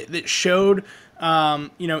plays that showed,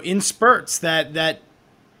 in spurts that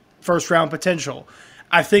first-round potential.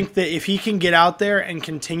 I think that if he can get out there and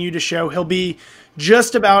continue to show, he'll be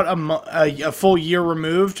just about a full year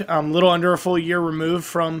removed, a little under a full year removed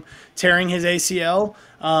from tearing his ACL.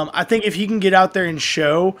 I think if he can get out there and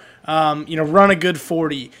show, run a good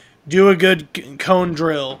 40, do a good cone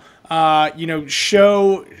drill,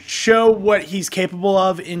 show what he's capable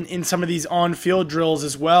of in some of these on-field drills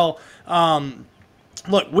as well.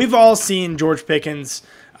 Look, we've all seen George Pickens,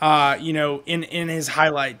 in his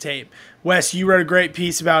highlight tape. Wes, you wrote a great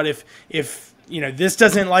piece about if this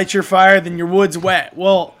doesn't light your fire, then your wood's wet.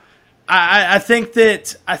 Well, I think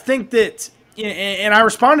that, and I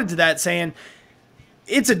responded to that saying,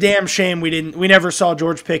 it's a damn shame we never saw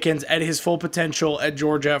George Pickens at his full potential at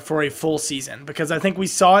Georgia for a full season, because I think we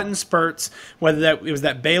saw it in spurts, whether it was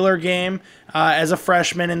that Baylor game as a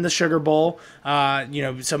freshman in the Sugar Bowl,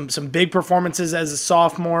 some big performances as a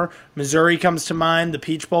sophomore. Missouri comes to mind, the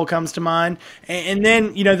Peach Bowl comes to mind, and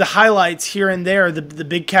then the highlights here and there, the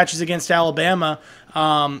big catches against Alabama.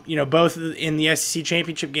 Both in the SEC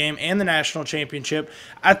championship game and the national championship.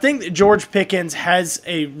 I think that George Pickens has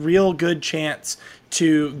a real good chance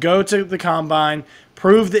to go to the combine,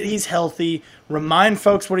 prove that he's healthy, remind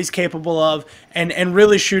folks what he's capable of, and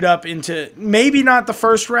really shoot up into maybe not the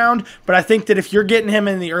first round, but I think that if you're getting him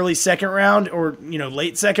in the early second round or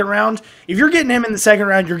late second round, if you're getting him in the second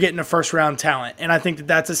round, you're getting a first round talent. And I think that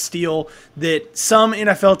that's a steal that some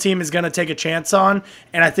NFL team is going to take a chance on,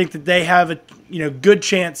 and I think that they have a good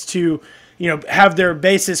chance to have their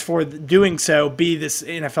basis for doing so be this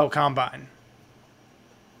NFL combine.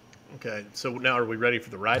 Okay, so now are we ready for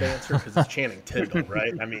the right answer? Because it's Channing Tindall,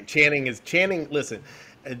 right? I mean, Channing. Listen,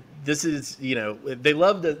 this is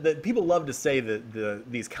people love to say that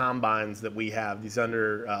these combines that we have, these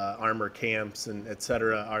Under Armour camps and et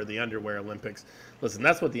cetera, are the underwear Olympics. Listen,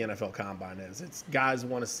 that's what the NFL Combine is. It's guys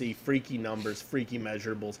want to see freaky numbers, freaky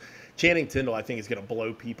measurables. Channing Tindall, I think, is going to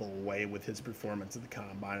blow people away with his performance at the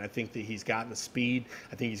Combine. I think that he's got the speed.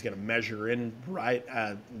 I think he's going to measure in right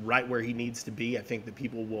where he needs to be. I think that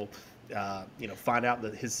people will find out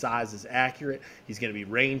that his size is accurate. He's going to be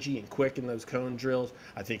rangy and quick in those cone drills.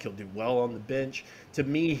 I think he'll do well on the bench. To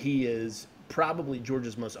me, he is probably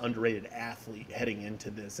Georgia's most underrated athlete heading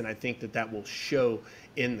into this, and I think that will show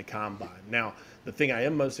in the Combine. Now, the thing I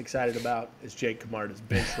am most excited about is Jake Camarda's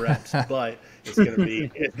bench reps, but it's going to be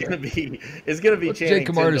What's Channing Jake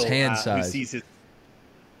Camarda's Tindall, hand size? who sees his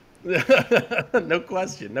no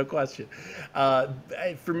question.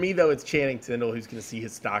 For me, though, it's Channing Tindall who's going to see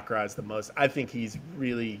his stock rise the most. I think he's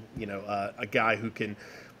really, a guy who can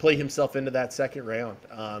play himself into that second round.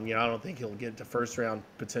 I don't think he'll get to first round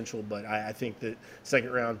potential, but I think that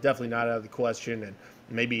second round definitely not out of the question, and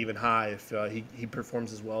maybe even high if he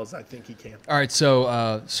performs as well as I think he can. All right,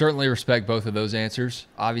 so certainly respect both of those answers.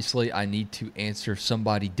 Obviously, I need to answer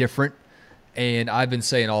somebody different. And I've been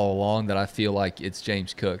saying all along that I feel like it's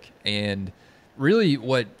James Cook. And really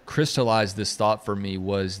what crystallized this thought for me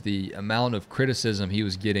was the amount of criticism he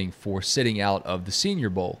was getting for sitting out of the Senior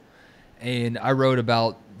Bowl. And I wrote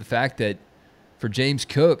about the fact that for James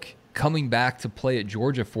Cook, coming back to play at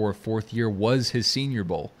Georgia for a fourth year was his Senior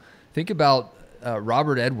Bowl. Think about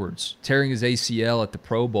Robert Edwards tearing his ACL at the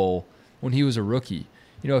Pro Bowl when he was a rookie.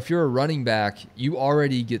 If you're a running back, you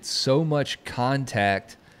already get so much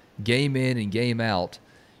contact game in and game out.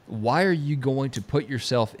 Why are you going to put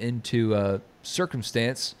yourself into a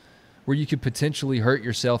circumstance where you could potentially hurt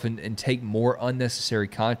yourself and take more unnecessary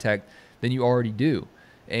contact than you already do?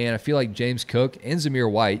 And I feel like James Cook and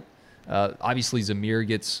Zamir White, obviously Zamir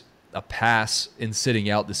gets a pass in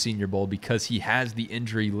sitting out the Senior Bowl because he has the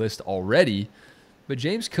injury list already, but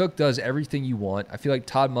James Cook does everything you want. I feel like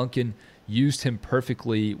Todd Monken used him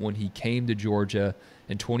perfectly when he came to Georgia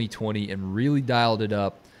in 2020 and really dialed it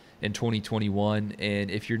up in 2021.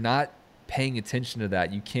 And if you're not paying attention to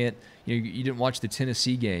that. You can't, you didn't watch the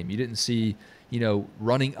Tennessee game. You didn't see,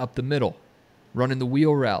 running up the middle, running the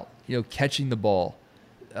wheel route, catching the ball,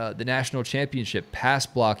 the national championship, pass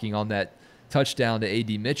blocking on that touchdown to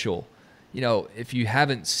A.D. Mitchell. If you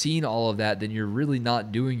haven't seen all of that, then you're really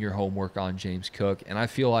not doing your homework on James Cook. And I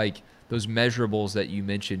feel like those measurables that you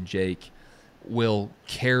mentioned, Jake, will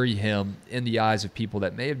carry him in the eyes of people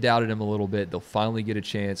that may have doubted him a little bit. They'll finally get a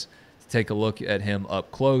chance to take a look at him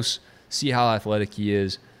up close, see how athletic he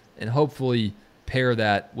is, and hopefully pair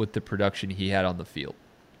that with the production he had on the field.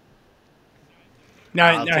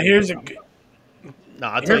 Now here's a... No,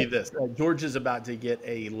 I'll tell you this. Georgia's about to get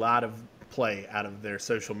a lot of play out of their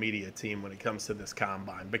social media team when it comes to this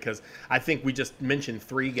combine, because I think we just mentioned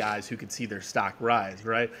 3 guys who could see their stock rise,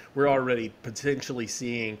 right? We're already potentially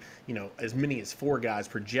seeing, as many as 4 guys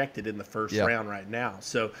projected in the first round right now.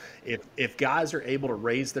 So if guys are able to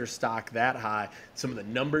raise their stock that high, some of the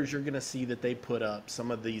numbers you're going to see that they put up,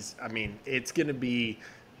 some of these, it's going to be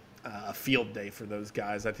a field day for those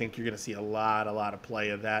guys. I think you're going to see a lot of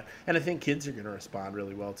play of that. And I think kids are going to respond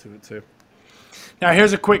really well to it too. Now,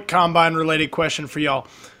 here's a quick combine-related question for y'all.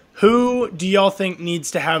 Who do y'all think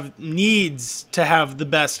needs to have the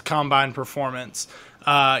best combine performance?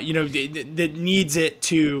 That needs it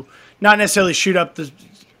to not necessarily shoot up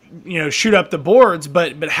the boards,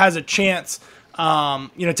 but has a chance,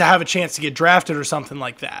 to have a chance to get drafted or something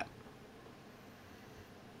like that.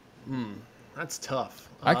 That's tough.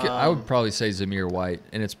 I would probably say Zamir White,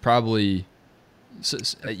 and it's probably,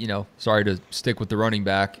 sorry to stick with the running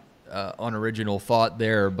back. Unoriginal thought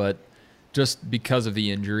there, but just because of the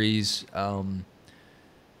injuries,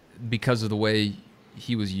 because of the way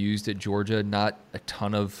he was used at Georgia, not a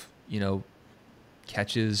ton of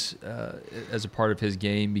catches as a part of his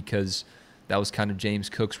game, because that was kind of James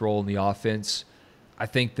Cook's role in the offense. I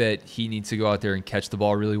think that he needs to go out there and catch the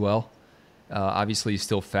ball really well. Obviously, he's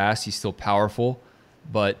still fast, he's still powerful,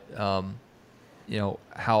 but how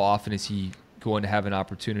often is he going to have an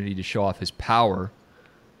opportunity to show off his power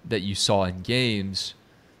that you saw in games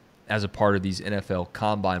as a part of these NFL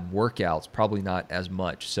combine workouts? Probably not as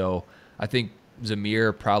much. So I think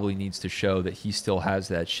Zamir probably needs to show that he still has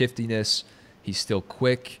that shiftiness, he's still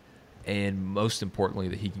quick, and most importantly,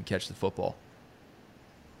 that he can catch the football.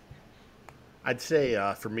 I'd say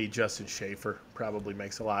for me, Justin Schaefer probably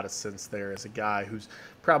makes a lot of sense there as a guy who's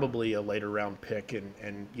probably a later round pick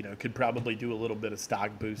and could probably do a little bit of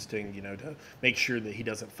stock boosting, to make sure that he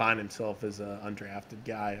doesn't find himself as an undrafted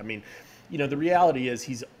guy. The reality is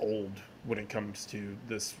he's old when it comes to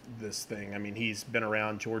this thing. He's been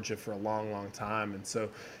around Georgia for a long time, and so,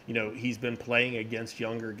 he's been playing against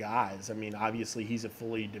younger guys. Obviously he's a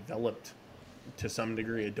fully developed, to some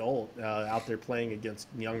degree, adult out there playing against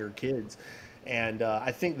younger kids. And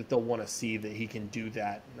I think that they'll want to see that he can do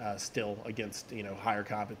that still against higher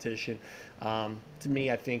competition. To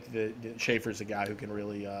me, I think that Schaefer's a guy who can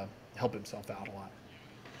really help himself out a lot.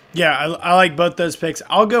 Yeah, I like both those picks.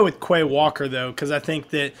 I'll go with Quay Walker though, because I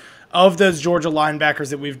think that of those Georgia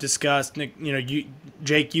linebackers that we've discussed,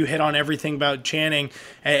 Jake, you hit on everything about Channing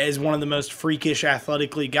as one of the most freakish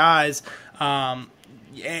athletically guys. And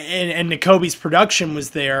Nakobe's production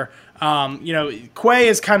was there. Quay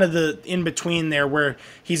is kind of the in-between there, where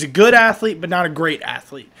he's a good athlete but not a great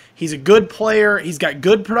athlete. He's a good player. He's got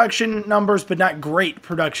good production numbers but not great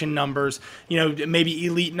production numbers. Maybe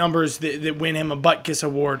elite numbers that win him a Butkus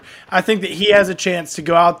Award. I think that he has a chance to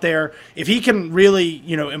go out there. If he can really,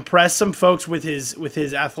 impress some folks with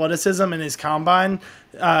his athleticism and his combine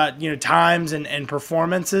times and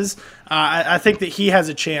performances, I think that he has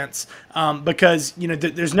a chance because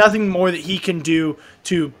there's nothing more that he can do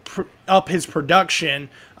to up his production.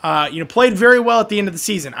 Played very well at the end of the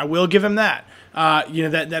season. I will give him that.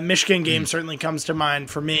 That Michigan game certainly comes to mind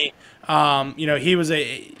for me. He was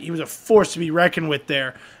a force to be reckoned with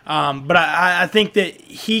there. But I think that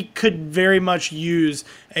he could very much use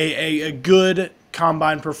a good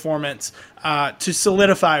combine performance to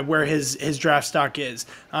solidify where his draft stock is,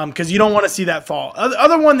 because you don't want to see that fall.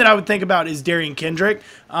 Other one that I would think about is Darian Kendrick,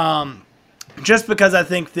 just because I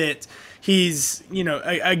think that he's,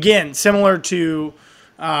 again, similar to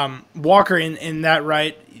Walker in that,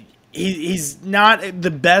 right? He's not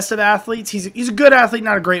the best of athletes. He's a good athlete,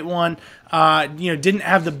 not a great one. Didn't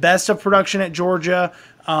have the best of production at Georgia.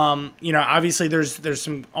 Obviously there's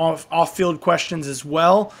some off-field questions as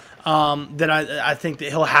well that I think that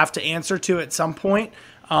he'll have to answer to at some point.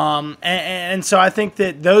 And so I think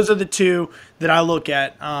that those are the two that I look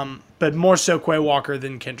at, but more so Quay Walker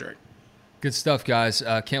than Kendrick. Good stuff, guys.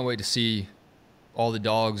 Can't wait to see all the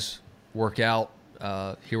Dawgs work out,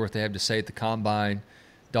 hear what they have to say at the Combine.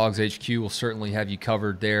 Dawgs HQ will certainly have you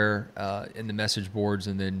covered there in the message boards,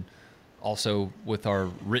 and then also with our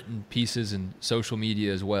written pieces and social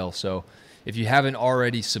media as well. So if you haven't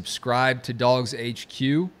already subscribed to Dawgs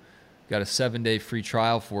HQ, got a 7-day free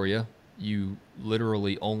trial for you. You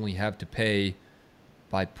literally only have to pay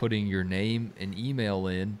by putting your name and email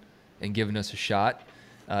in and giving us a shot.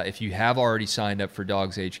 If you have already signed up for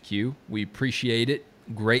Dawgs HQ, we appreciate it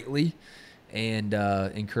greatly and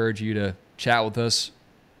encourage you to chat with us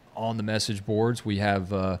on the message boards. We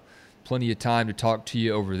have plenty of time to talk to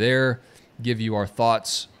you over there, give you our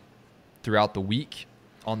thoughts throughout the week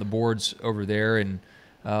on the boards over there, and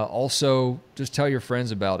also just tell your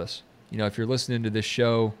friends about us. You know, if you're listening to this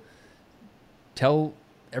show, tell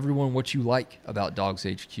everyone what you like about Dawgs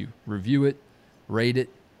HQ. Review it, rate it,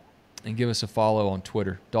 and give us a follow on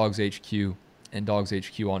Twitter, Dawgs HQ, and Dawgs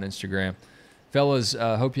HQ on Instagram. Fellas,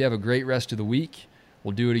 hope you have a great rest of the week.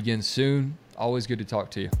 We'll do it again soon. Always good to talk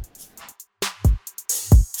to you.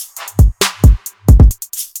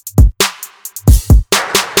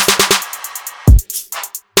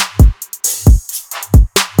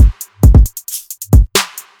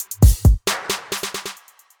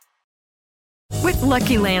 With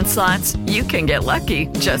Lucky Land Slots, you can get lucky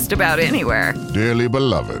just about anywhere. Dearly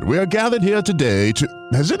beloved, we are gathered here today to...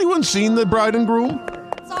 Has anyone seen the bride and groom?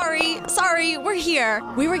 Sorry, we're here.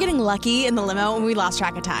 We were getting lucky in the limo and we lost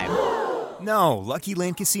track of time. No, Lucky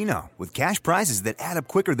Land Casino, with cash prizes that add up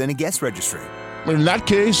quicker than a guest registry. In that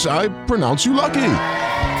case, I pronounce you lucky.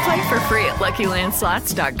 Play for free at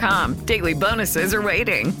LuckyLandSlots.com. Daily bonuses are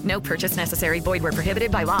waiting. No purchase necessary. Void where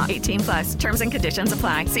prohibited by law. 18+. Terms and conditions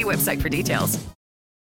apply. See website for details.